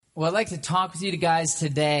Well, I'd like to talk with you guys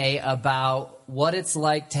today about what it's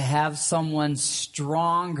like to have someone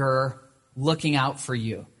stronger looking out for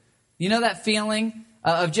you. You know that feeling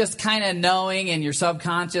of just kind of knowing in your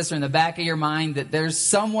subconscious or in the back of your mind that there's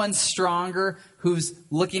someone stronger who's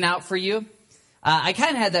looking out for you? I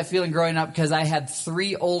kind of had that feeling growing up because I had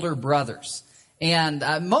 3 older brothers. And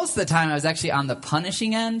most of the time I was actually on the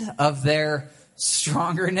punishing end of their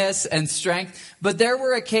strongerness and strength. But there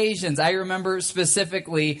were occasions, I remember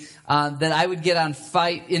specifically, that I would get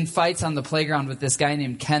in fights on the playground with this guy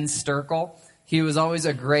named Ken Sturkle. He was always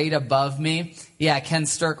a grade above me. Yeah, Ken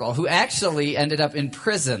Sturkle, who actually ended up in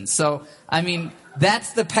prison. So, I mean,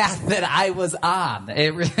 that's the path that I was on. But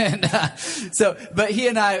he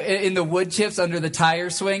and I, in the wood chips under the tire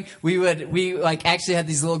swing, we actually had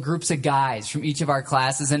these little groups of guys from each of our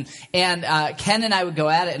classes. And Ken and I would go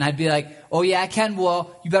at it, and I'd be like, oh yeah, Ken,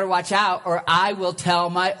 well, you better watch out, or I will tell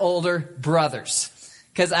my older brothers.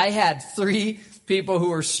 Because I had 3 people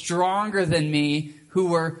who were stronger than me who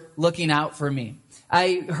were looking out for me.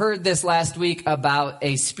 I heard this last week about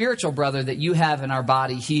a spiritual brother that you have in our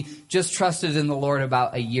body. He just trusted in the Lord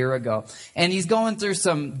about a year ago. And he's going through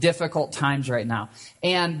some difficult times right now.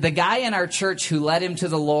 And the guy in our church who led him to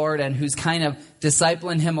the Lord and who's kind of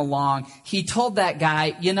discipling him along, he told that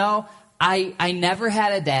guy, you know, I never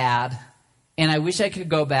had a dad, and I wish I could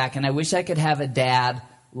go back, and I wish I could have a dad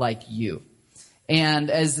like you. And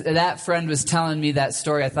as that friend was telling me that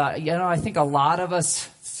story, I thought, you know, I think a lot of us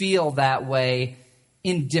feel that way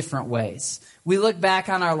in different ways. We look back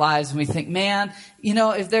on our lives and we think, man, you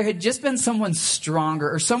know, if there had just been someone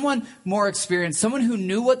stronger or someone more experienced, someone who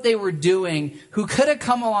knew what they were doing, who could have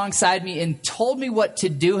come alongside me and told me what to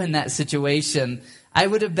do in that situation, I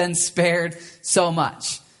would have been spared so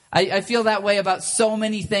much. I feel that way about so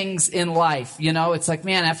many things in life. You know, it's like,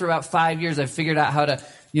 man, after about 5 years, I figured out how to,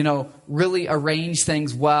 you know, really arrange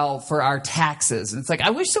things well for our taxes. And it's like, I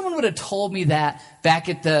wish someone would have told me that back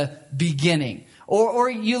at the beginning. Or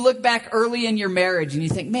you look back early in your marriage and you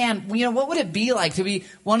think, man, you know, what would it be like to be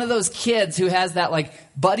one of those kids who has that like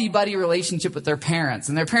buddy-buddy relationship with their parents,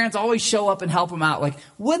 and their parents always show up and help them out? Like,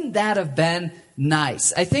 wouldn't that have been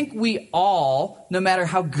nice? I think we all, no matter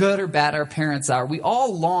how good or bad our parents are, we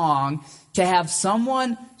all long to have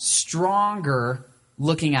someone stronger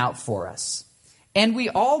looking out for us. And we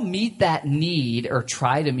all meet that need, or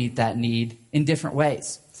try to meet that need, in different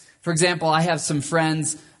ways. For example, I have some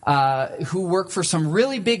friends who work for some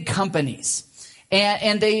really big companies.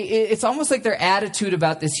 And it's almost like their attitude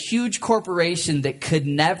about this huge corporation that could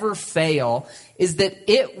never fail is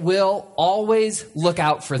that it will always look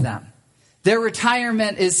out for them. Their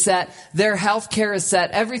retirement is set. Their health care is set.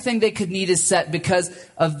 Everything they could need is set because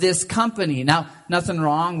of this company. Now, nothing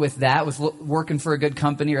wrong with that, with working for a good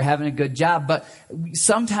company or having a good job. But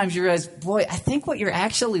sometimes you realize, boy, I think what you're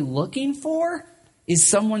actually looking for is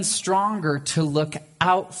someone stronger to look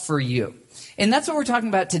out for you. And that's what we're talking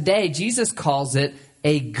about today. Jesus calls it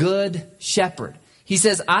a good shepherd. He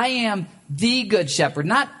says, I am the good shepherd,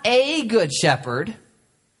 not a good shepherd.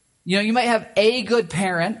 You know, you might have a good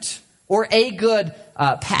parent or a good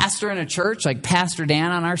pastor in a church, like Pastor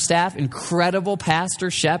Dan on our staff, incredible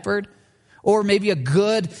pastor, shepherd, or maybe a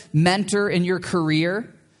good mentor in your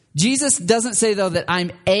career. Jesus doesn't say, though, that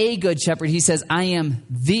I'm a good shepherd. He says, I am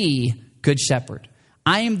the good shepherd.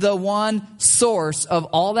 I am the one source of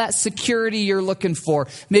all that security you're looking for.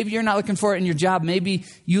 Maybe you're not looking for it in your job. Maybe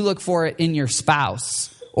you look for it in your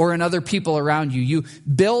spouse or in other people around you. You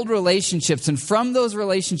build relationships, and from those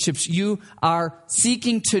relationships, you are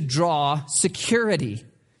seeking to draw security.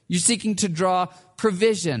 You're seeking to draw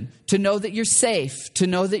provision, to know that you're safe, to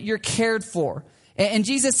know that you're cared for. And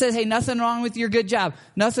Jesus says, hey, nothing wrong with your good job,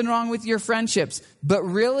 nothing wrong with your friendships. But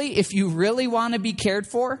really, if you really want to be cared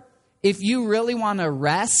for, if you really want to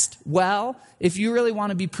rest well, if you really want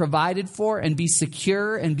to be provided for and be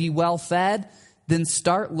secure and be well fed, then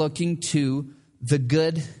start looking to the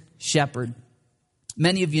good shepherd.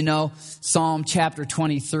 Many of you know Psalm chapter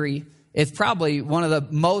 23. It's probably one of the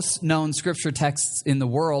most known scripture texts in the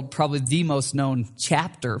world, probably the most known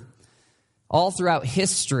chapter. All throughout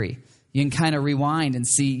history, you can kind of rewind and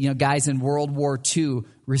see, you know, guys in World War II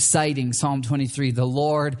reciting Psalm 23, the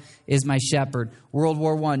Lord is my shepherd. World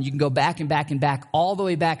War I, you can go back and back and back, all the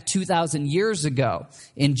way back 2,000 years ago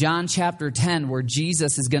in John chapter 10, where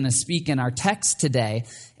Jesus is going to speak in our text today.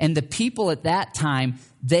 And the people at that time,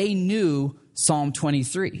 they knew Psalm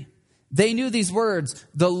 23. They knew these words,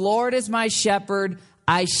 the Lord is my shepherd,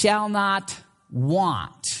 I shall not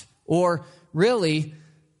want. Or really,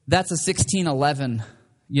 that's a 1611.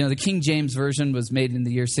 You know, the King James Version was made in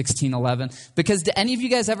the year 1611. Because do any of you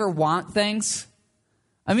guys ever want things?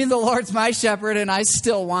 I mean, the Lord's my shepherd, and I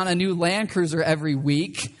still want a new Land Cruiser every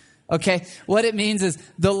week. Okay, what it means is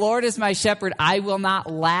the Lord is my shepherd. I will not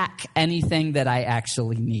lack anything that I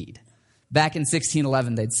actually need. Back in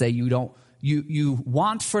 1611, they'd say you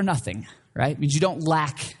want for nothing, right? It means you don't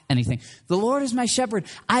lack anything. The Lord is my shepherd.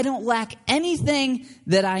 I don't lack anything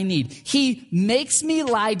that I need. He makes me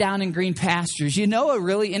lie down in green pastures. You know a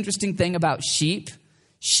really interesting thing about sheep?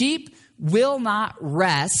 Sheep will not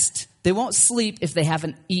rest. They won't sleep if they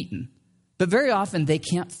haven't eaten. But very often they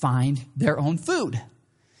can't find their own food.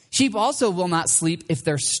 Sheep also will not sleep if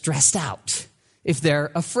they're stressed out, if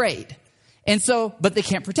they're afraid. But they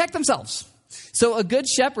can't protect themselves. So a good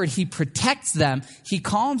shepherd, he protects them, he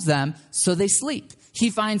calms them so they sleep. He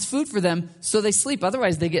finds food for them so they sleep.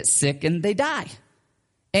 Otherwise they get sick and they die.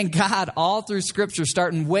 And God, all through Scripture,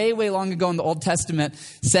 starting way, way long ago in the Old Testament,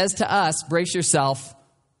 says to us, brace yourself,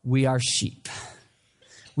 we are sheep.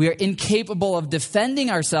 We are incapable of defending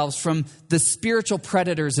ourselves from the spiritual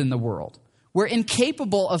predators in the world. We're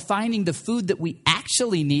incapable of finding the food that we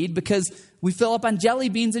actually need because we fill up on jelly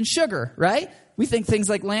beans and sugar, right? We think things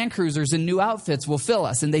like Land Cruisers and new outfits will fill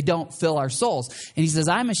us, and they don't fill our souls. And he says,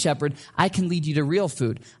 I'm a shepherd. I can lead you to real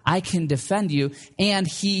food. I can defend you. And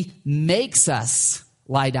he makes us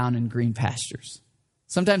lie down in green pastures.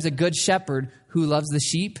 Sometimes a good shepherd who loves the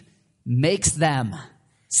sheep makes them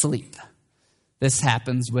sleep. This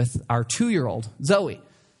happens with our 2-year-old, Zoe.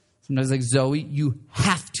 Sometimes like, Zoe, you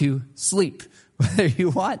have to sleep, whether you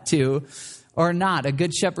want to or not. A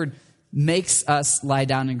good shepherd makes us lie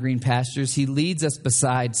down in green pastures. He leads us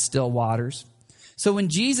beside still waters. So when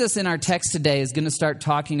Jesus in our text today is going to start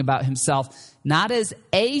talking about himself, not as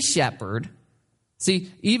a shepherd.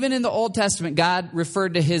 See, even in the Old Testament, God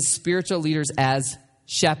referred to his spiritual leaders as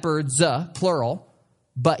shepherds, plural,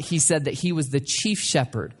 but he said that he was the chief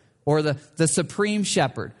shepherd or the supreme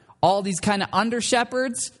shepherd. All these kind of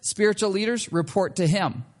under-shepherds, spiritual leaders, report to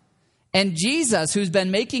him. And Jesus, who's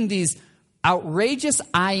been making these outrageous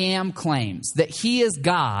I am claims that he is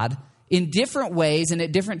God in different ways and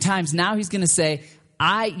at different times, now he's going to say,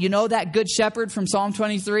 you know that good shepherd from Psalm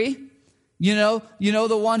 23? You know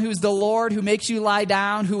the one who's the Lord, who makes you lie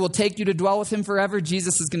down, who will take you to dwell with him forever?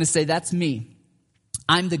 Jesus is going to say, that's me.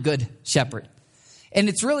 I'm the good shepherd. And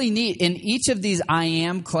it's really neat. In each of these I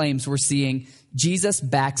am claims we're seeing, Jesus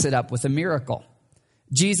backs it up with a miracle.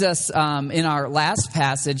 Jesus, in our last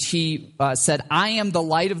passage, he said, I am the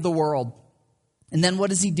light of the world. And then what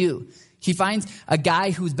does he do? He finds a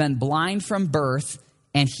guy who's been blind from birth,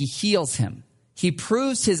 and he heals him. He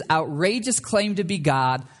proves his outrageous claim to be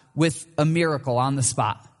God with a miracle on the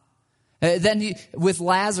spot. Then with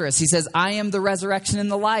Lazarus, he says, I am the resurrection and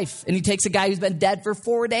the life. And he takes a guy who's been dead for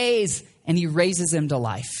 4 days, and he raises him to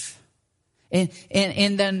life. And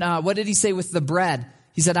then what did he say with the bread?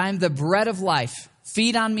 He said, I am the bread of life.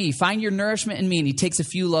 Feed on me. Find your nourishment in me. And he takes a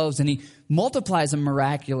few loaves and he multiplies them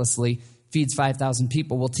miraculously, feeds 5,000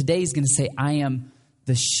 people. Well, today he's going to say, I am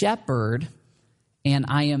the shepherd and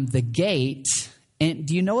I am the gate. And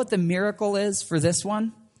do you know what the miracle is for this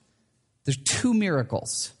one? There's 2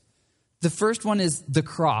 miracles. The first one is the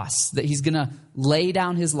cross, that he's going to lay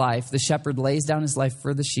down his life. The shepherd lays down his life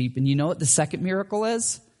for the sheep. And you know what the second miracle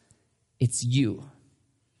is? It's you.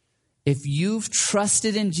 If you've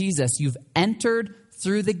trusted in Jesus, you've entered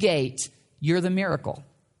through the gate, you're the miracle.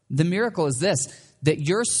 The miracle is this, that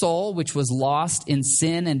your soul, which was lost in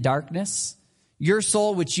sin and darkness, your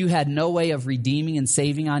soul, which you had no way of redeeming and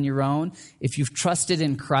saving on your own, if you've trusted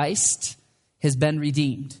in Christ, has been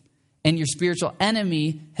redeemed. And your spiritual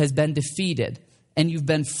enemy has been defeated. And you've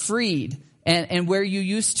been freed. And where you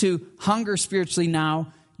used to hunger spiritually,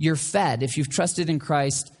 now you're fed. If you've trusted in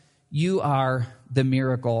Christ, you are the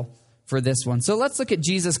miracle for this one. So let's look at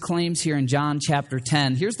Jesus' claims here in John chapter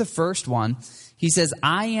 10. Here's the first one. He says,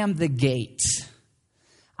 I am the gate.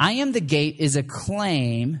 I am the gate is a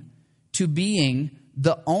claim to being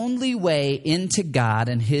the only way into God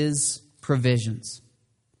and his provisions.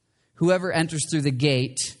 Whoever enters through the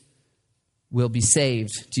gate will be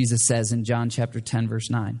saved, Jesus says in John chapter 10, verse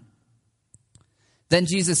 9. Then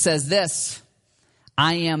Jesus says this,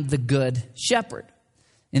 I am the good shepherd.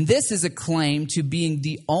 And this is a claim to being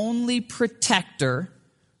the only protector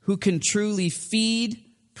who can truly feed,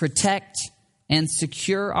 protect, and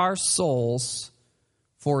secure our souls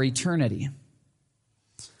for eternity.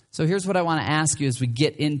 So here's what I want to ask you as we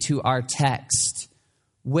get into our text.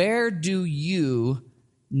 Where do you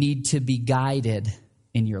need to be guided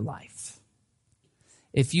in your life?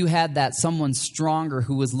 If you had that someone stronger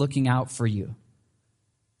who was looking out for you,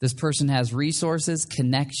 this person has resources,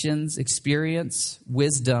 connections, experience,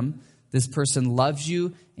 wisdom. This person loves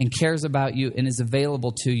you and cares about you and is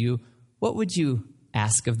available to you. What would you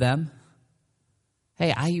ask of them?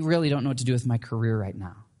 Hey, I really don't know what to do with my career right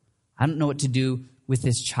now. I don't know what to do with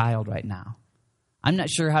this child right now. I'm not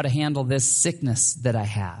sure how to handle this sickness that I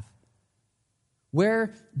have.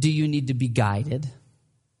 Where do you need to be guided?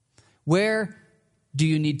 Where do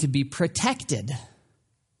you need to be protected?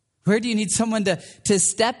 Where do you need someone to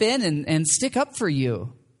step in and stick up for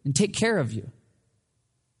you and take care of you?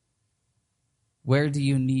 Where do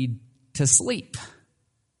you need to sleep?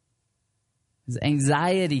 Is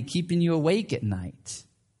anxiety keeping you awake at night?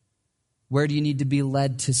 Where do you need to be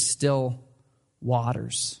led to still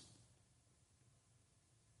waters?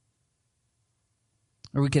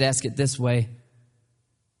 Or we could ask it this way: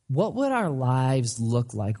 what would our lives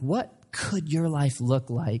look like? What could your life look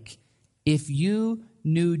like if you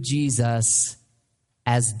knew Jesus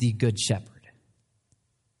as the Good Shepherd?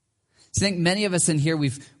 So I think many of us in here,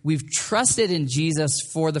 we've trusted in Jesus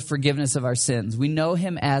for the forgiveness of our sins. We know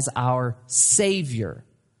him as our Savior.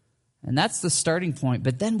 And that's the starting point.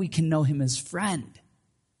 But then we can know him as friend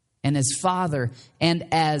and as Father and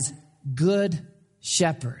as Good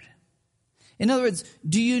Shepherd. In other words,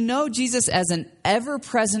 do you know Jesus as an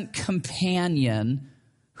ever-present companion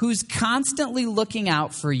who's constantly looking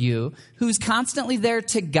out for you, who's constantly there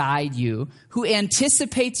to guide you, who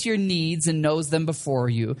anticipates your needs and knows them before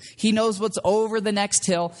you? He knows what's over the next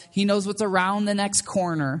hill. He knows what's around the next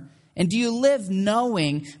corner. And do you live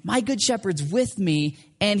knowing my Good Shepherd's with me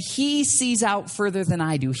and he sees out further than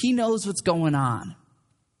I do? He knows what's going on.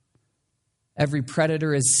 Every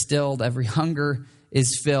predator is stilled. Every hunger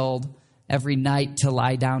is filled. Every night to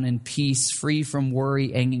lie down in peace, free from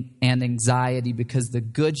worry and anxiety, because the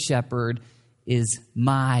Good Shepherd is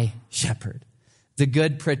my shepherd. The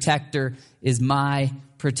good protector is my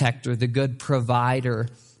protector. The good provider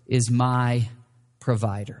is my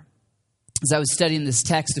provider. As I was studying this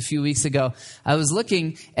text a few weeks ago, I was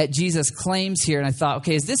looking at Jesus' claims here, and I thought,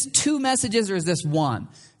 okay, is this two messages or is this one?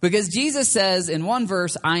 Because Jesus says in one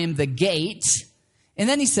verse, I am the gate, and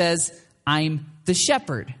then he says, I'm the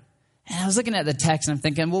shepherd. And I was looking at the text and I'm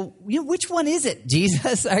thinking, well, which one is it,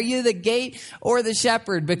 Jesus? Are you the gate or the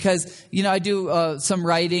shepherd? Because, I do some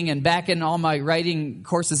writing, and back in all my writing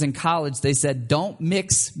courses in college, they said, don't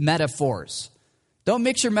mix metaphors. Don't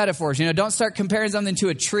mix your metaphors. Don't start comparing something to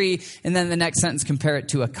a tree and then the next sentence compare it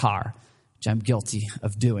to a car, which I'm guilty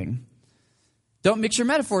of doing. Don't mix your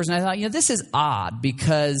metaphors. And I thought, this is odd,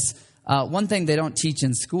 because one thing they don't teach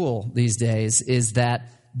in school these days is that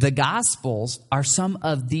the Gospels are some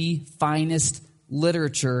of the finest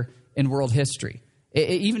literature in world history.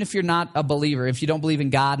 Even if you're not a believer, if you don't believe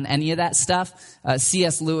in God and any of that stuff,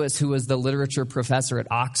 C.S. Lewis, who was the literature professor at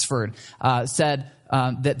Oxford, said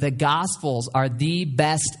that the Gospels are the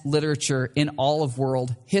best literature in all of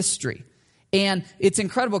world history. And it's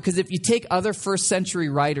incredible, because if you take other first century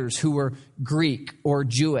writers who were Greek or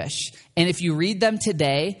Jewish, and if you read them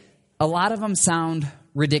today, a lot of them sound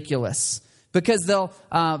ridiculous. Because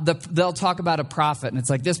they'll talk about a prophet, and it's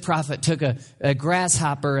like, this prophet took a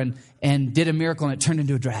grasshopper and did a miracle, and it turned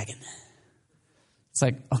into a dragon. It's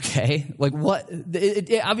like, okay, like what?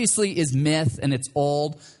 It obviously is myth, and it's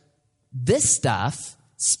old. This stuff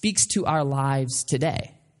speaks to our lives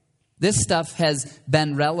today. This stuff has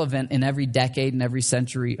been relevant in every decade and every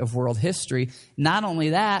century of world history. Not only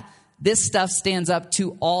that, this stuff stands up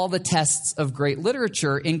to all the tests of great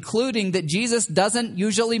literature, including that Jesus doesn't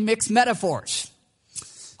usually mix metaphors.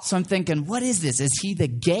 So I'm thinking, what is this? Is he the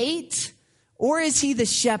gate or is he the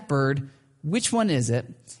shepherd? Which one is it?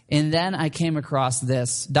 And then I came across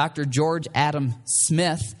this. Dr. George Adam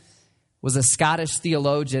Smith was a Scottish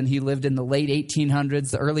theologian. He lived in the late 1800s,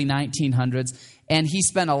 the early 1900s, and he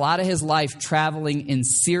spent a lot of his life traveling in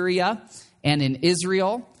Syria and in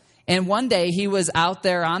Israel. And one day he was out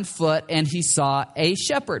there on foot and he saw a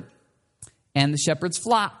shepherd and the shepherd's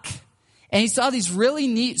flock. And he saw these really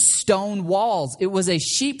neat stone walls. It was a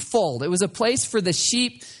sheepfold. It was a place for the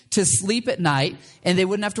sheep to sleep at night, and they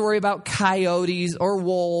wouldn't have to worry about coyotes or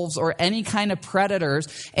wolves or any kind of predators.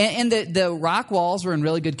 And the rock walls were in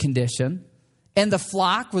really good condition, and the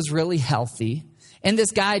flock was really healthy. And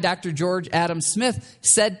this guy, Dr. George Adam Smith,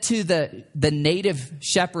 said to the native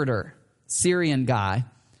shepherder, Syrian guy,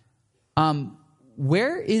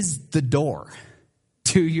 where is the door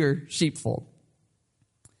to your sheepfold?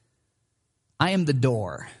 I am the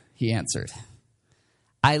door, he answered.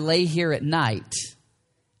 I lay here at night,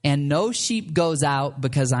 and no sheep goes out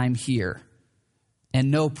because I'm here,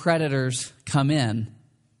 and no predators come in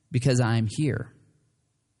because I'm here.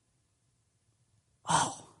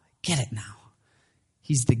 Oh, I get it now.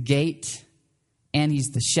 He's the gate, and he's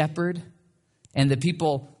the shepherd. And the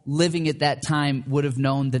people living at that time would have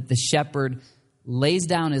known that the shepherd lays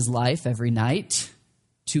down his life every night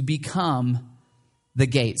to become the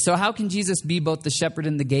gate. So how can Jesus be both the shepherd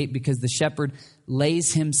and the gate? Because the shepherd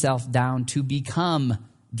lays himself down to become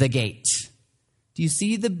the gate. Do you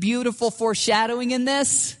see the beautiful foreshadowing in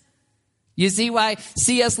this? You see why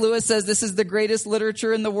C.S. Lewis says this is the greatest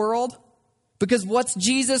literature in the world? Because what's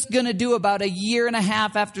Jesus going to do about a year and a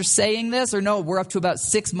half after saying this? Or no, we're up to about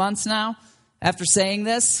 6 months now after saying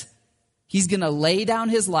this. He's going to lay down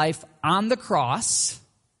his life on the cross.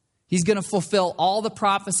 He's going to fulfill all the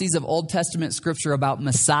prophecies of Old Testament scripture about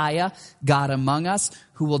Messiah, God among us,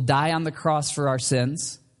 who will die on the cross for our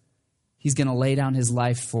sins. He's going to lay down his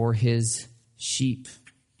life for his sheep.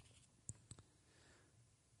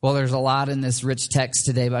 Well, there's a lot in this rich text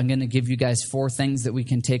today, but I'm going to give you guys 4 things that we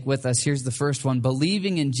can take with us. Here's the first one.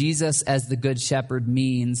 Believing in Jesus as the Good Shepherd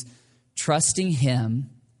means trusting him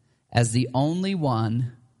as the only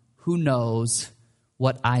one who knows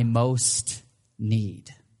what I most need.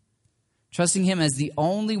 Trusting him as the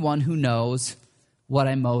only one who knows what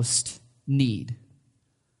I most need.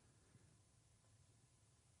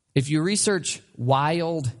 If you research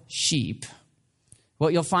wild sheep,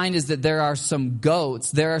 what you'll find is that there are some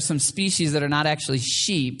goats, there are some species that are not actually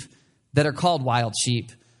sheep that are called wild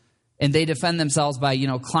sheep. And they defend themselves by,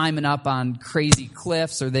 climbing up on crazy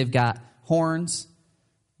cliffs, or they've got horns.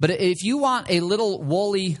 But if you want a little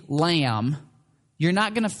woolly lamb, you're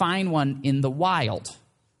not going to find one in the wild.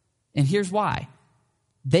 And here's why.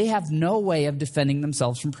 They have no way of defending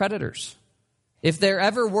themselves from predators. If there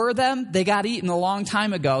ever were them, they got eaten a long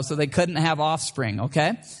time ago, so they couldn't have offspring,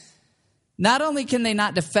 okay? Not only can they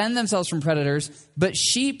not defend themselves from predators, but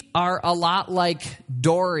sheep are a lot like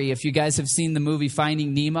Dory. If you guys have seen the movie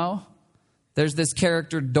Finding Nemo, there's this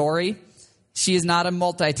character, Dory. She is not a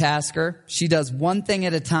multitasker. She does one thing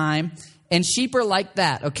at a time. And sheep are like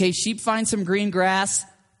that, okay? Sheep find some green grass.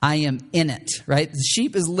 I am in it, right? The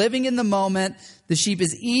sheep is living in the moment. The sheep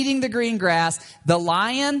is eating the green grass. The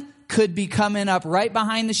lion could be coming up right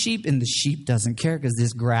behind the sheep, and the sheep doesn't care because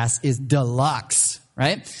this grass is deluxe,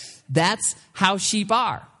 right? That's how sheep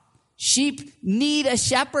are. Sheep need a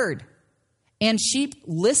shepherd, and sheep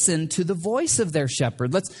listen to the voice of their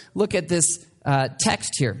shepherd. Let's look at this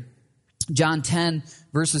text here. John 10,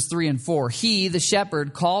 verses 3 and 4. He, the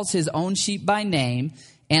shepherd, calls his own sheep by name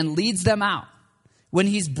and leads them out. When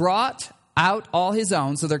he's brought out all his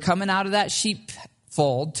own, so they're coming out of that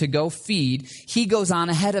sheepfold to go feed, he goes on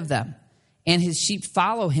ahead of them. And his sheep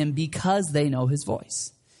follow him because they know his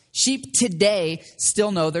voice. Sheep today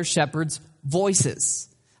still know their shepherd's voices.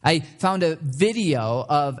 I found a video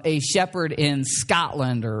of a shepherd in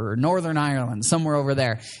Scotland or Northern Ireland, somewhere over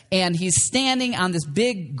there. And he's standing on this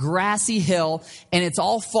big grassy hill, and it's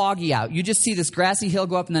all foggy out. You just see this grassy hill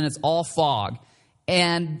go up, and then it's all fog.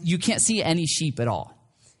 And you can't see any sheep at all.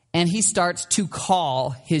 And he starts to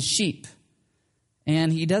call his sheep.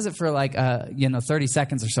 And he does it for 30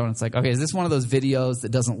 seconds or so. And it's like, okay, is this one of those videos that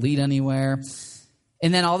doesn't lead anywhere?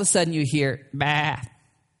 And then all of a sudden you hear, bah,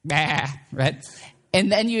 bah, right? And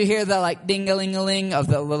then you hear the ding-a-ling-a-ling of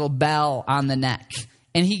the little bell on the neck.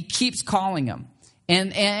 And he keeps calling him.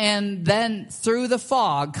 And then through the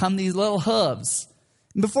fog come these little hooves.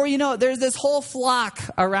 And before you know it, there's this whole flock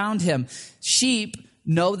around him. Sheep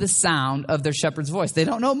know the sound of their shepherd's voice. They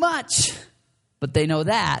don't know much, but they know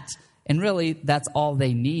that. And really, that's all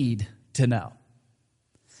they need to know.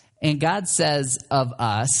 And God says of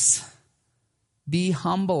us, be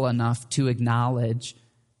humble enough to acknowledge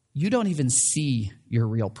you don't even see your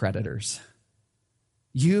real predators.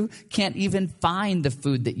 You can't even find the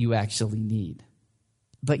food that you actually need.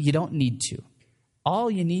 But you don't need to.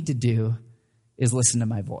 All you need to do is listen to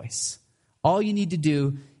my voice. All you need to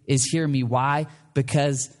do is hear me. Why?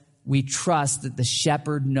 Because we trust that the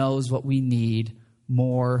shepherd knows what we need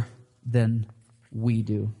more than we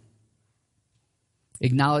do.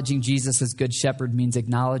 Acknowledging Jesus as good shepherd means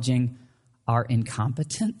acknowledging our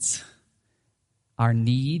incompetence, our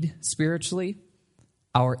need spiritually,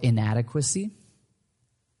 our inadequacy.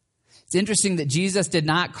 It's interesting that Jesus did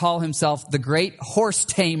not call himself the great horse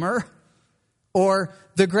tamer or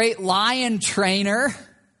the great lion trainer.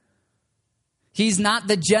 He's not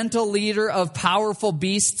the gentle leader of powerful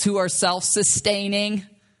beasts who are self-sustaining.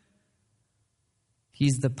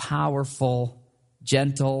 He's the powerful,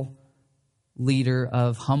 gentle leader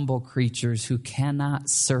of humble creatures who cannot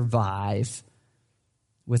survive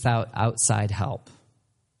without outside help.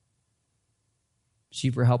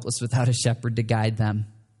 Sheep are helpless without a shepherd to guide them.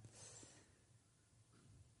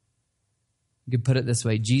 You could put it this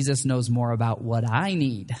way: Jesus knows more about what I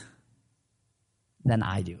need than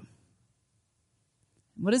I do.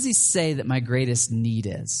 What does he say that my greatest need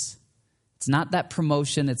is? It's not that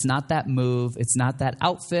promotion. It's not that move. It's not that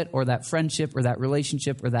outfit or that friendship or that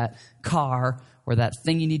relationship or that car or that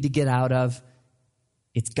thing you need to get out of.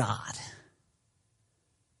 It's God.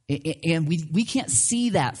 And we can't see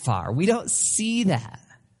that far. We don't see that.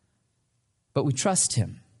 But we trust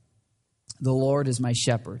him. The Lord is my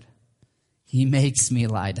shepherd. He makes me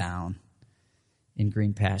lie down in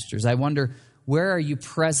green pastures. I wonder, where are you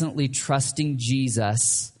presently trusting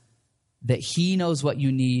Jesus that he knows what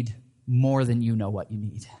you need more than you know what you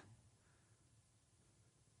need?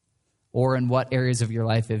 Or in what areas of your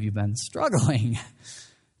life have you been struggling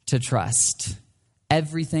to trust?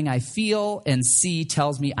 Everything I feel and see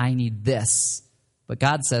tells me I need this, but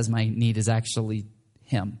God says my need is actually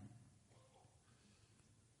him.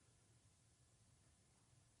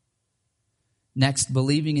 Next,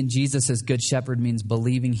 believing in Jesus as Good Shepherd means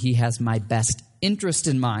believing he has my best interest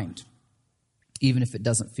in mind, even if it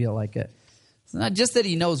doesn't feel like it. It's not just that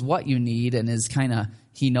he knows what you need and is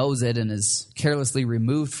he knows it and is carelessly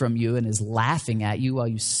removed from you and is laughing at you while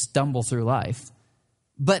you stumble through life,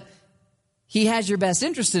 but he has your best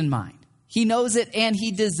interest in mind. He knows it and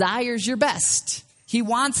he desires your best. He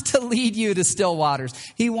wants to lead you to still waters.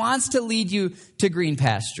 He wants to lead you to green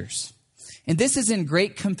pastures. And this is in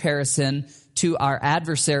great comparison to our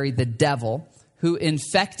adversary, the devil, who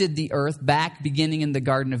infected the earth back beginning in the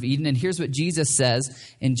Garden of Eden. And here's what Jesus says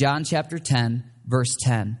in John chapter 10, verse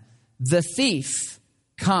 10. The thief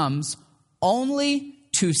comes only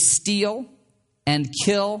to steal and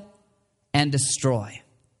kill and destroy.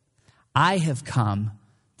 I have come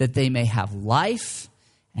that they may have life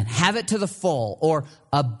and have it to the full, or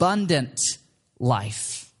abundant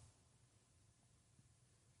life.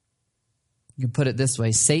 You can put it this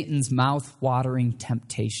way: Satan's mouth-watering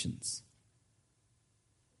temptations.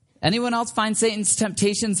 Anyone else find Satan's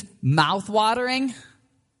temptations mouth-watering?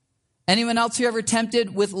 Anyone else who ever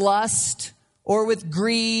tempted with lust or with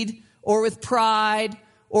greed or with pride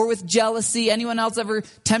or with jealousy? Anyone else ever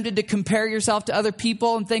tempted to compare yourself to other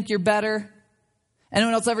people and think you're better?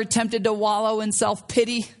 Anyone else ever tempted to wallow in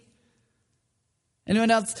self-pity?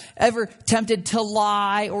 Anyone else ever tempted to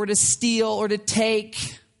lie or to steal or to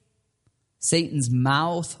take? Satan's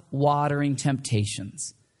mouth-watering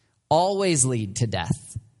temptations always lead to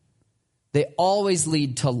death. They always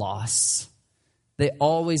lead to loss. They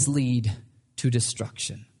always lead to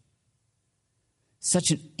destruction.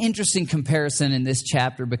 Such an interesting comparison in this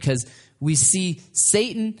chapter, because we see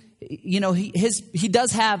Satan, he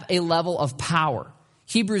does have a level of power.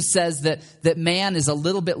 Hebrews says that man is a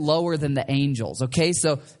little bit lower than the angels, okay?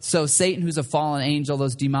 So Satan, who's a fallen angel,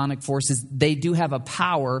 those demonic forces, they do have a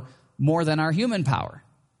power more than our human power.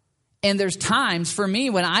 And there's times for me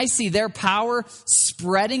when I see their power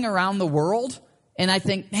spreading around the world, and I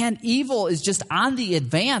think, man, evil is just on the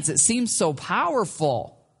advance. It seems so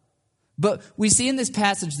powerful. But we see in this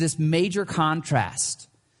passage this major contrast,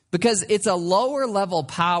 because it's a lower level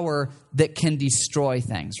power that can destroy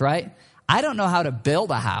things, right? I don't know how to build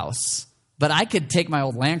a house, but I could take my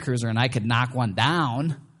old Land Cruiser and I could knock one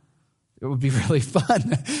down. It would be really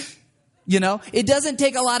fun. It doesn't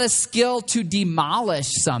take a lot of skill to demolish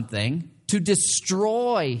something, to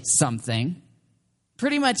destroy something.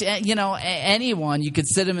 Pretty much, anyone, you could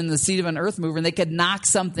sit them in the seat of an earth mover and they could knock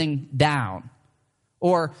something down.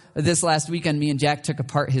 Or this last weekend, me and Jack took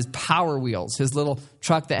apart his Power Wheels, his little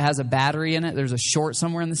truck that has a battery in it. There's a short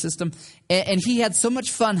somewhere in the system. And he had so much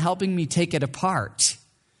fun helping me take it apart.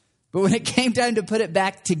 But when it came time to put it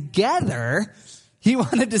back together, he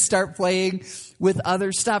wanted to start playing with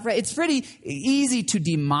other stuff, right? It's pretty easy to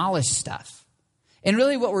demolish stuff. And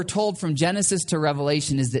really what we're told from Genesis to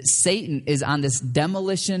Revelation is that Satan is on this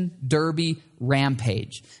demolition derby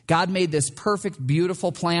rampage. God made this perfect,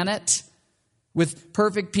 beautiful planet with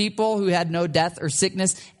perfect people who had no death or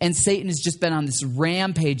sickness, and Satan has just been on this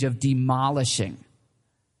rampage of demolishing.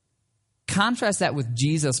 Contrast that with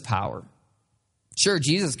Jesus' power. Sure,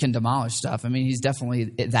 Jesus can demolish stuff. I mean, he's definitely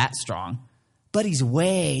that strong, but he's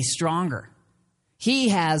way stronger. He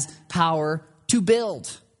has power to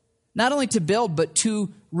build. Not only to build, but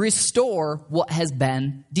to restore what has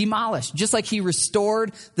been demolished. Just like he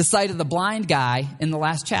restored the sight of the blind guy in the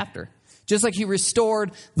last chapter. Just like he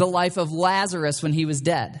restored the life of Lazarus when he was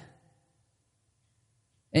dead.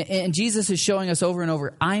 And Jesus is showing us over and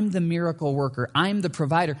over, I'm the miracle worker. I'm the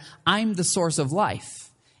provider. I'm the source of life.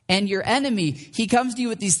 And your enemy, he comes to you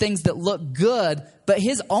with these things that look good, but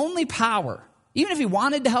his only power, even if he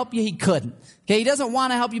wanted to help you, he couldn't. Okay, he doesn't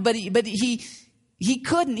want to help you, but he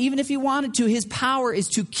couldn't, even if he wanted to. His power is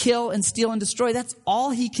to kill and steal and destroy. That's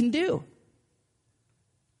all he can do.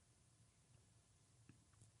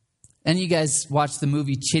 And you guys watch the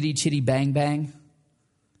movie Chitty Chitty Bang Bang?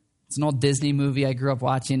 It's an old Disney movie I grew up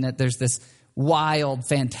watching that there's this wild,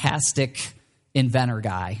 fantastic inventor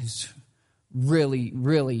guy who's really,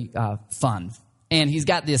 really fun. And he's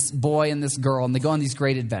got this boy and this girl, and they go on these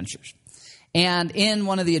great adventures. And in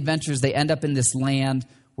one of the adventures, they end up in this land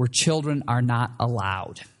where children are not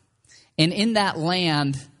allowed. And in that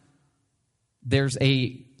land, there's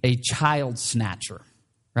a child snatcher,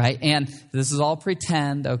 right? And this is all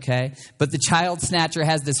pretend, okay? But the child snatcher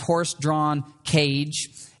has this horse-drawn cage,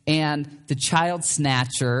 and the child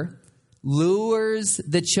snatcher lures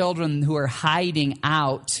the children who are hiding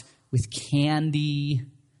out with candy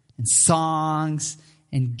and songs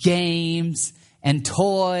and games and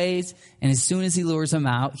toys. And as soon as he lures them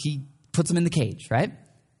out, he puts them in the cage, right?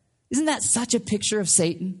 Isn't that such a picture of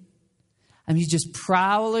Satan? I mean, he's just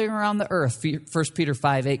prowling around the earth. 1 Peter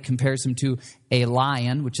 5:8 compares him to a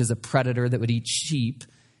lion, which is a predator that would eat sheep.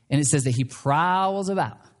 And it says that he prowls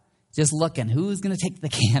about, just looking, who's going to take the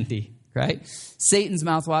candy, right? Satan's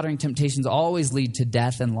mouth-watering temptations always lead to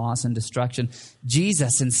death and loss and destruction.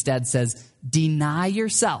 Jesus instead says, deny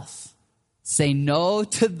yourself. Say no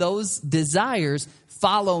to those desires.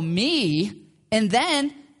 Follow me. And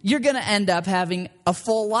then you're going to end up having a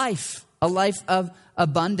full life, a life of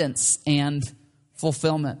abundance and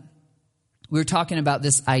fulfillment. We were talking about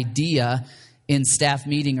this idea in staff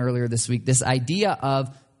meeting earlier this week, this idea of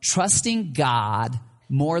trusting God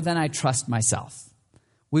more than I trust myself.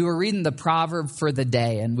 We were reading the proverb for the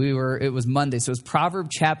day, and it was Monday, so it was Proverb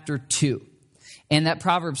chapter 2. And that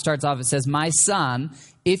proverb starts off, it says, my son,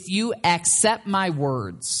 if you accept my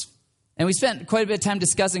words. And we spent quite a bit of time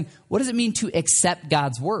discussing, what does it mean to accept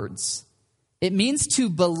God's words? It means to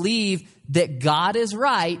believe that God is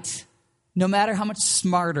right, no matter how much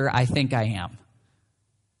smarter I think I am.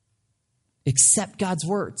 Accept God's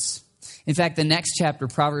words. In fact, the next chapter,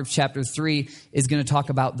 Proverbs chapter 3, is going to talk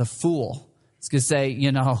about the fool. It's going to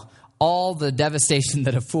say, all the devastation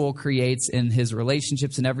that a fool creates in his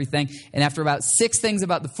relationships and everything. And after about 6 things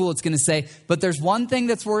about the fool, it's going to say, but there's one thing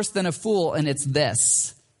that's worse than a fool, and it's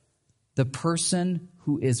this: the person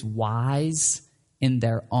who is wise in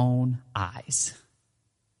their own eyes.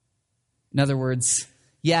 In other words,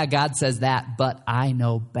 yeah, God says that, but I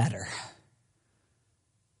know better.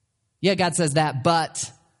 Yeah, God says that,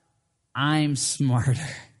 but I'm smarter.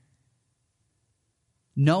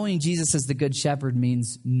 Knowing Jesus as the Good Shepherd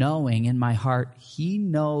means knowing in my heart he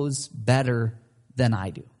knows better than I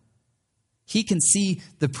do. He can see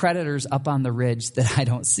the predators up on the ridge that I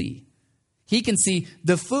don't see. He can see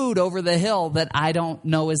the food over the hill that I don't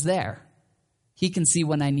know is there. He can see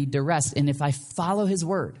when I need to rest. And if I follow his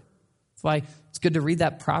word, that's why it's good to read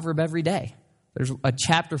that proverb every day. There's a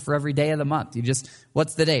chapter for every day of the month.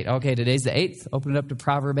 What's the date? Okay, today's the 8th. Open it up to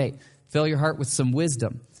Proverb 8. Fill your heart with some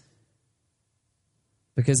wisdom.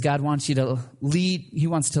 Because God wants you to lead. He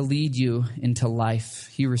wants to lead you into life.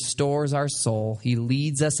 He restores our soul. He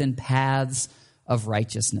leads us in paths of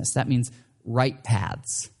righteousness. That means right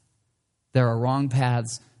paths. There are wrong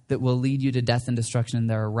paths that will lead you to death and destruction, and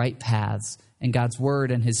there are right paths. And God's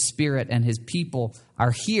word and his spirit and his people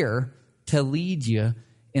are here to lead you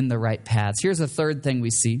in the right paths. Here's a third thing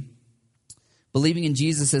we see. Believing in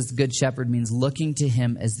Jesus as the Good Shepherd means looking to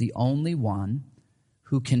him as the only one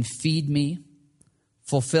who can feed me,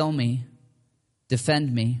 fulfill me,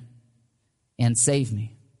 defend me, and save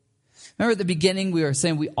me. Remember at the beginning we were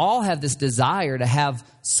saying we all have this desire to have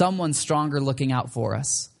someone stronger looking out for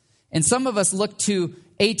us. And some of us look to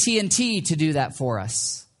AT&T to do that for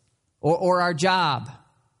us, or our job.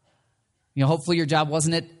 Hopefully your job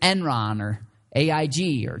wasn't at Enron or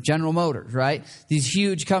AIG or General Motors, right? These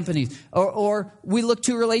huge companies. Or we look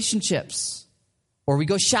to relationships, or we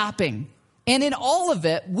go shopping. And in all of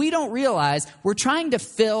it, we don't realize we're trying to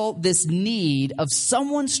fill this need of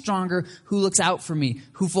someone stronger who looks out for me,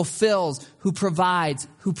 who fulfills, who provides,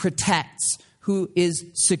 who protects, who is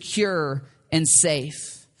secure and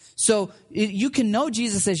safe. So you can know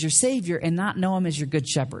Jesus as your Savior and not know him as your Good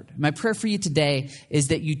Shepherd. My prayer for you today is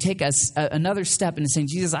that you take another step into saying,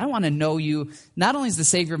 Jesus, I want to know you not only as the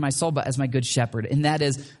Savior of my soul, but as my Good Shepherd. And that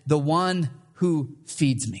is the one who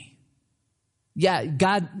feeds me. Yeah,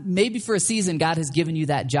 God, maybe for a season, God has given you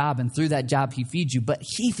that job, and through that job, he feeds you, but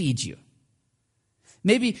he feeds you.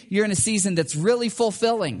 Maybe you're in a season that's really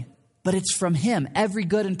fulfilling, but it's from him. Every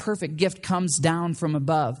good and perfect gift comes down from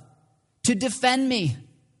above to defend me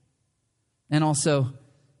and also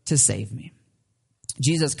to save me.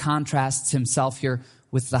 Jesus contrasts himself here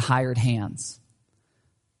with the hired hands.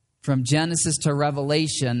 From Genesis to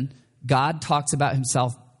Revelation, God talks about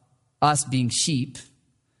himself, us being sheep,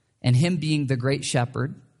 and him being the great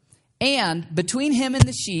shepherd. And between him and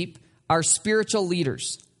the sheep are spiritual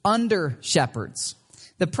leaders, under shepherds.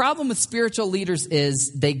 The problem with spiritual leaders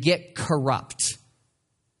is they get corrupt.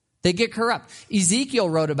 They get corrupt. Ezekiel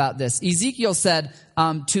wrote about this. Ezekiel said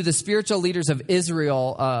to the spiritual leaders of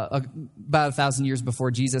Israel about 1,000 years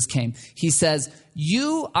before Jesus came, he says,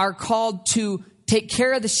 you are called to take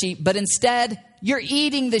care of the sheep, but instead you're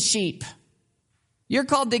eating the sheep. You're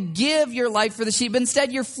called to give your life for the sheep.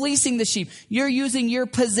 Instead, you're fleecing the sheep. You're using your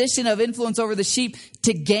position of influence over the sheep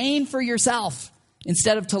to gain for yourself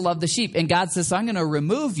instead of to love the sheep. And God says, so I'm going to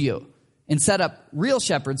remove you and set up real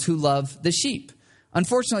shepherds who love the sheep.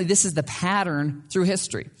 Unfortunately, this is the pattern through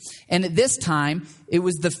history. And at this time, it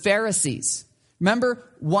was the Pharisees. Remember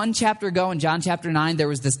one chapter ago in John chapter 9, there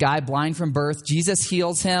was this guy blind from birth. Jesus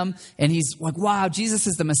heals him, and he's like, wow, Jesus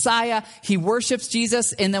is the Messiah. He worships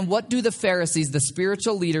Jesus. And then what do the Pharisees, the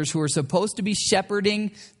spiritual leaders who are supposed to be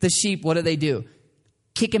shepherding the sheep, what do?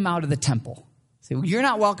 Kick him out of the temple. Say, well, you're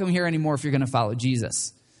not welcome here anymore if you're going to follow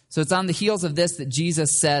Jesus. So it's on the heels of this that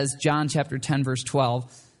Jesus says, John chapter 10, verse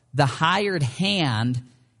 12, the hired hand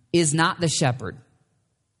is not the shepherd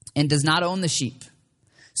and does not own the sheep.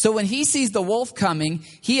 So when he sees the wolf coming,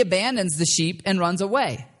 he abandons the sheep and runs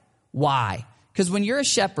away. Why? Because when you're a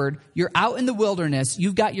shepherd, you're out in the wilderness,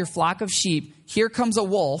 you've got your flock of sheep, here comes a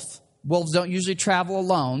wolf. Wolves don't usually travel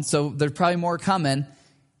alone, so there's probably more coming.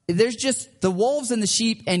 There's just the wolves and the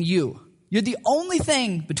sheep and you. You're the only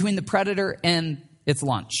thing between the predator and its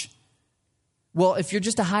lunch. Well, if you're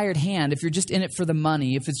just a hired hand, if you're just in it for the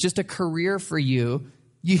money, if it's just a career for you,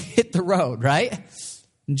 you hit the road, right?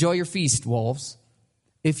 Enjoy your feast, wolves.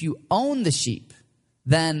 If you own the sheep,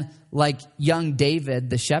 then like young David,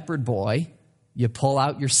 the shepherd boy, you pull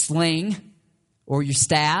out your sling or your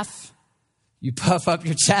staff, you puff up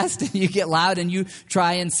your chest and you get loud and you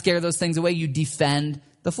try and scare those things away. You defend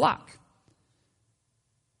the flock.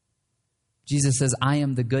 Jesus says, I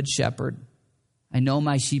am the good shepherd. I know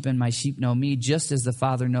my sheep and my sheep know me, just as the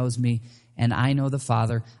Father knows me and I know the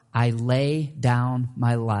Father. I lay down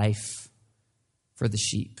my life for the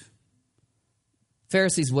sheep.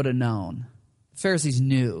 Pharisees would have known. Pharisees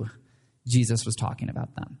knew Jesus was talking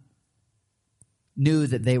about them. Knew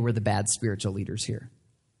that they were the bad spiritual leaders here.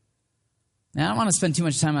 Now, I don't want to spend too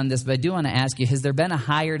much time on this, but I do want to ask you, has there been a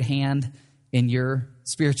hired hand in your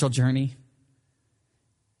spiritual journey?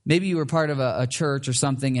 Maybe you were part of a church or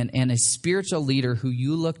something, and a spiritual leader who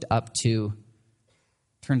you looked up to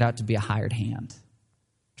turned out to be a hired hand.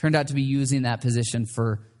 Turned out to be using that position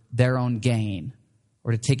for their own gain,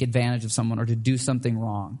 or to take advantage of someone, or to do something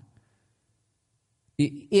wrong.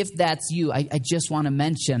 If that's you, I just want to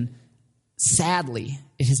mention, sadly,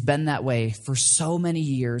 it has been that way for so many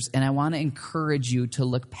years, and I want to encourage you to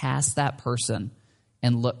look past that person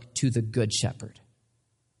and look to the good shepherd.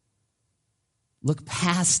 Look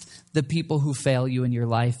past the people who fail you in your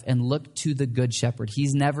life and look to the good shepherd.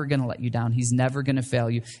 He's never going to let you down. He's never going to fail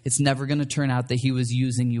you. It's never going to turn out that he was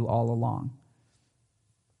using you all along.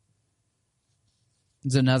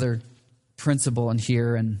 There's another principle in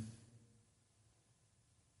here, and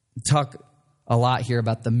we talk a lot here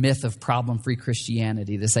about the myth of problem-free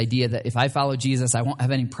Christianity, this idea that if I follow Jesus, I won't have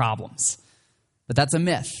any problems. But that's a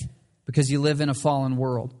myth because you live in a fallen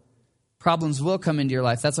world. Problems will come into your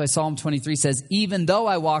life. That's why Psalm 23 says, even though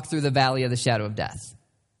I walk through the valley of the shadow of death.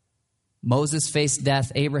 Moses faced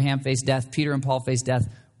death. Abraham faced death. Peter and Paul faced death.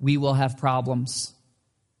 We will have problems.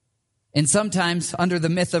 And sometimes under the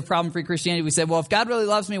myth of problem-free Christianity, we say, well, if God really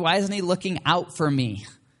loves me, why isn't he looking out for me?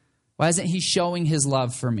 Why isn't he showing his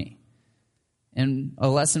love for me? And a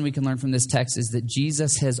lesson we can learn from this text is that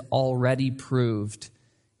Jesus has already proved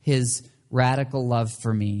his radical love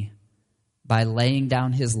for me by laying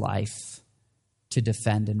down his life to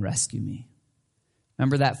defend and rescue me.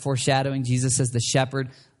 Remember that foreshadowing? Jesus says the shepherd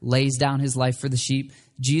lays down his life for the sheep.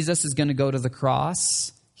 Jesus is going to go to the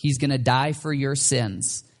cross. He's going to die for your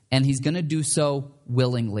sins, and he's going to do so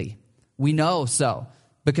willingly. We know so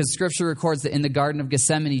because Scripture records that in the Garden of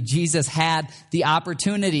Gethsemane, Jesus had the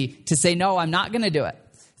opportunity to say, no, I'm not going to do it.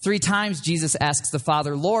 3 times Jesus asks the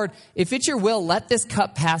Father, Lord, if it's your will, let this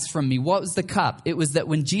cup pass from me. What was the cup? It was that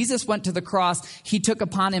when Jesus went to the cross, he took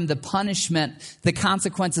upon him the punishment, the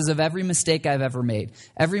consequences of every mistake I've ever made,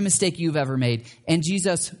 every mistake you've ever made. And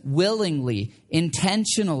Jesus willingly,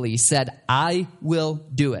 intentionally said, I will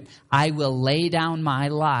do it. I will lay down my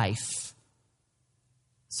life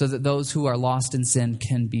so that those who are lost in sin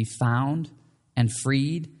can be found and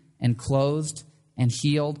freed and clothed and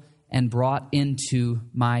healed and brought into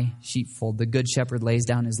my sheepfold. The good shepherd lays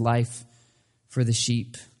down his life for the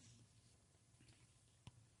sheep.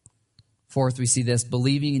 Fourth, we see this.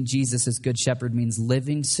 Believing in Jesus as good shepherd means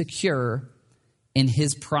living secure in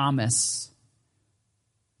his promise.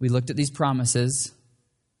 We looked at these promises,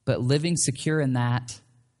 but living secure in that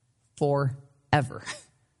forever.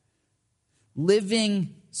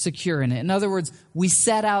 Living secure in it. In other words, we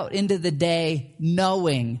set out into the day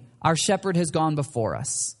knowing our shepherd has gone before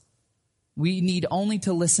us. We need only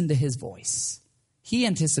to listen to his voice. He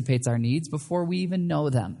anticipates our needs before we even know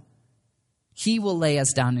them. He will lay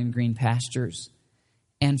us down in green pastures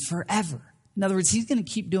and forever. In other words, he's going to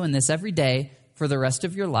keep doing this every day for the rest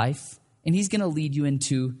of your life, and he's going to lead you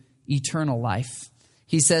into eternal life.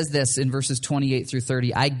 He says this in verses 28 through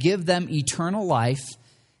 30, I give them eternal life,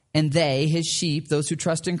 and they, his sheep, those who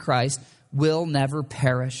trust in Christ, will never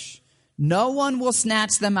perish. No one will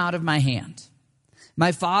snatch them out of my hand.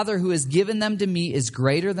 My Father who has given them to me is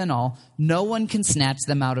greater than all. No one can snatch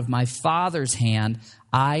them out of my Father's hand.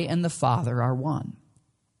 I and the Father are one.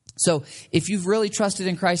 So if you've really trusted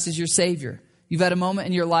in Christ as your Savior, you've had a moment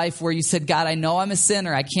in your life where you said, God, I know I'm a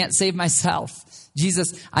sinner. I can't save myself.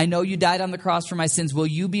 Jesus, I know you died on the cross for my sins. Will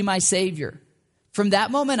you be my Savior? From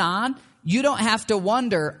that moment on, you don't have to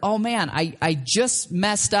wonder, oh man, I just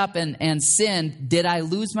messed up and sinned. Did I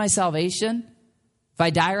lose my salvation? If I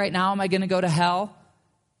die right now, am I going to go to hell?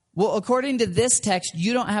 Well, according to this text,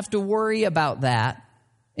 you don't have to worry about that.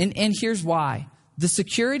 And here's why. The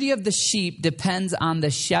security of the sheep depends on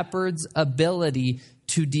the shepherd's ability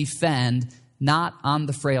to defend, not on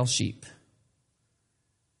the frail sheep.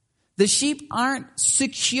 The sheep aren't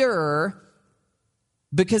secure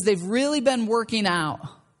because they've really been working out,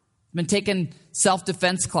 been taking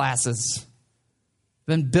self-defense classes,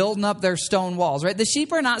 been building up their stone walls, right? The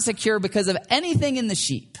sheep are not secure because of anything in the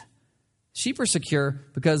sheep. Sheep are secure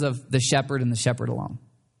because of the shepherd and the shepherd alone.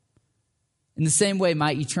 In the same way,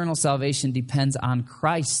 my eternal salvation depends on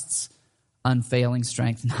Christ's unfailing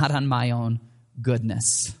strength, not on my own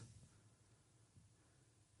goodness.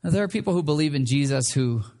 Now, there are people who believe in Jesus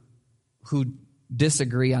who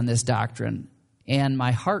disagree on this doctrine, and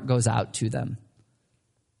my heart goes out to them.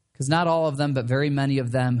 Because not all of them, but very many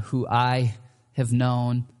of them who I have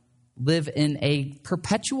known live in a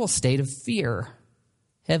perpetual state of fear.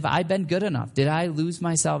 Have I been good enough? Did I lose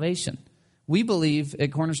my salvation? We believe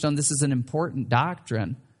at Cornerstone this is an important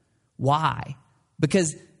doctrine. Why?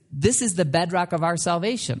 Because this is the bedrock of our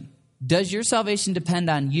salvation. Does your salvation depend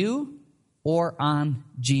on you or on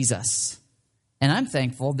Jesus? And I'm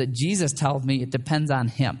thankful that Jesus tells me it depends on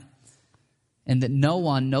him. And that no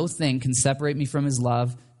one, no thing can separate me from his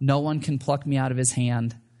love. No one can pluck me out of his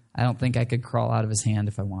hand. I don't think I could crawl out of his hand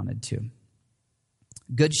if I wanted to.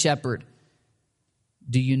 Good shepherd.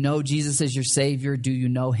 Do you know Jesus as your Savior? Do you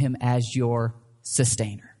know him as your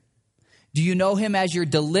sustainer? Do you know him as your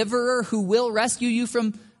deliverer who will rescue you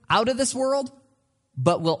from out of this world,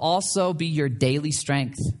 but will also be your daily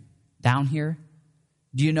strength down here?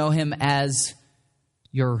 Do you know him as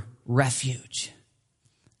your refuge?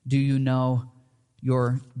 Do you know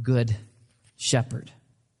your good shepherd?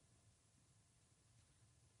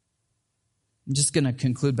 I'm just going to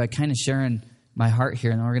conclude by kind of sharing my heart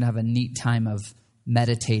here, and then we're going to have a neat time of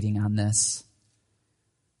meditating on this.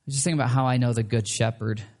 I just think about how I know the good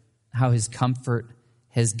shepherd, how his comfort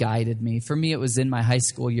has guided me. For me, it was in my high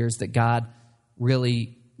school years that God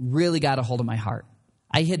really, really got a hold of my heart.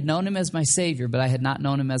 I had known him as my Savior, but I had not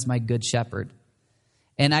known him as my good shepherd.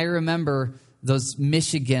 And I remember those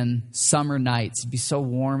Michigan summer nights. It'd be so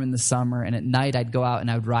warm in the summer, and at night I'd go out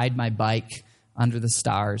and I would ride my bike under the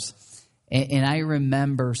stars. And I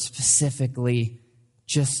remember specifically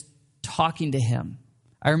just talking to him.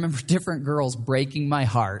 I remember different girls breaking my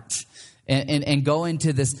heart and going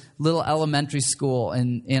to this little elementary school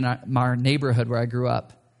in our neighborhood where I grew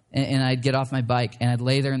up. And I'd get off my bike and I'd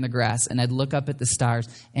lay there in the grass and I'd look up at the stars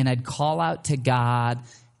and I'd call out to God.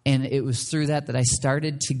 And it was through that I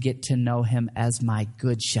started to get to know him as my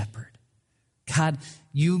good shepherd. God,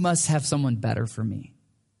 you must have someone better for me.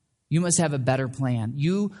 You must have a better plan.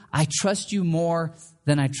 I trust you more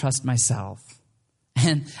than I trust myself.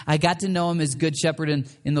 And I got to know him as good shepherd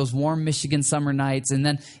in those warm Michigan summer nights. And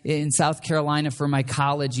then in South Carolina for my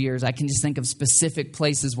college years, I can just think of specific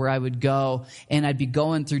places where I would go. And I'd be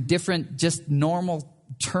going through different, just normal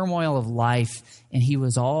turmoil of life. And he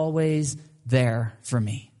was always there for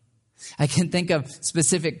me. I can think of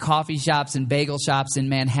specific coffee shops and bagel shops in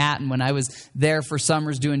Manhattan when I was there for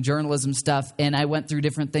summers doing journalism stuff. And I went through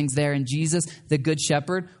different things there. And Jesus, the good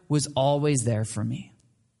shepherd, was always there for me.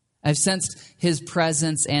 I've sensed his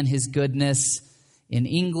presence and his goodness in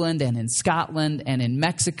England and in Scotland and in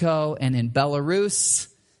Mexico and in Belarus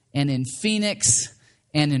and in Phoenix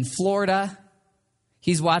and in Florida.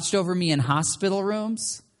 He's watched over me in hospital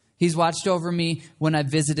rooms. He's watched over me when I've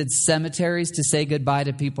visited cemeteries to say goodbye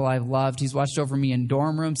to people I've loved. He's watched over me in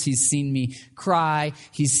dorm rooms. He's seen me cry.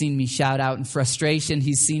 He's seen me shout out in frustration.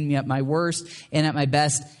 He's seen me at my worst and at my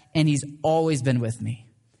best. and he's always been with me.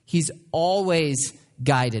 He's always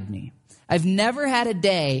guided me. I've never had a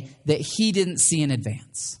day that he didn't see in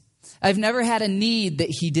advance. I've never had a need that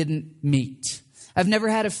he didn't meet. I've never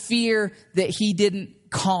had a fear that he didn't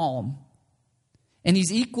calm. And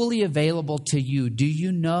he's equally available to you. Do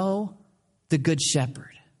you know the Good Shepherd?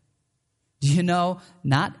 Do you know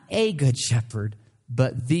not a good shepherd,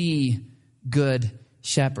 but the Good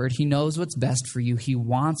Shepherd? He knows what's best for you. He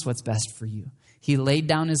wants what's best for you. He laid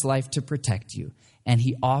down his life to protect you, and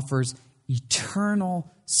he offers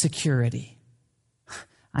eternal security.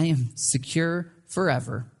 I am secure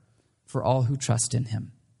forever for all who trust in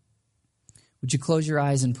him. Would you close your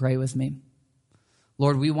eyes and pray with me?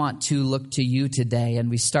 Lord, we want to look to you today, and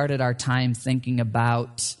we started our time thinking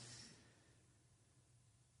about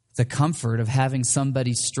the comfort of having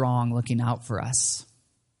somebody strong looking out for us.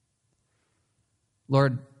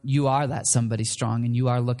 Lord, you are that somebody strong, and you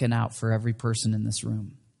are looking out for every person in this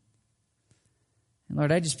room. And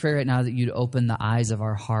Lord, I just pray right now that you'd open the eyes of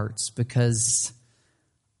our hearts, because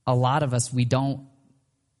a lot of us, we don't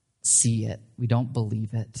see it. We don't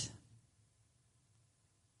believe it.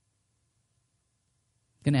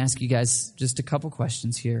 I'm going to ask you guys just a couple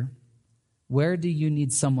questions here. Where do you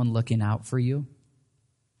need someone looking out for you?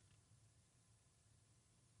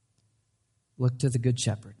 Look to the Good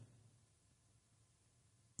Shepherd.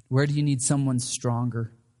 Where do you need someone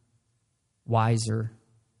stronger, wiser?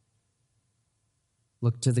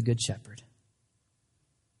 Look to the Good Shepherd.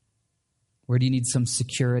 Where do you need some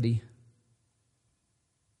security?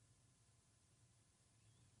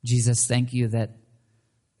 Jesus, thank you that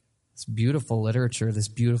this beautiful literature, this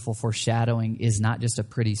beautiful foreshadowing is not just a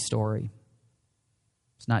pretty story.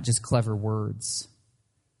 It's not just clever words.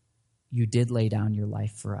 You did lay down your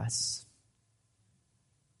life for us.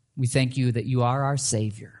 We thank you that you are our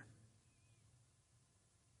Savior.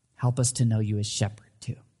 Help us to know you as Shepherd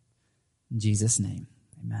too. In Jesus' name,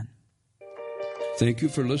 amen. Thank you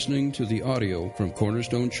for listening to the audio from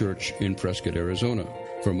Cornerstone Church in Prescott, Arizona.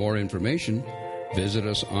 For more information, visit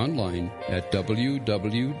us online at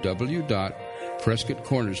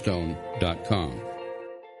www.prescottcornerstone.com.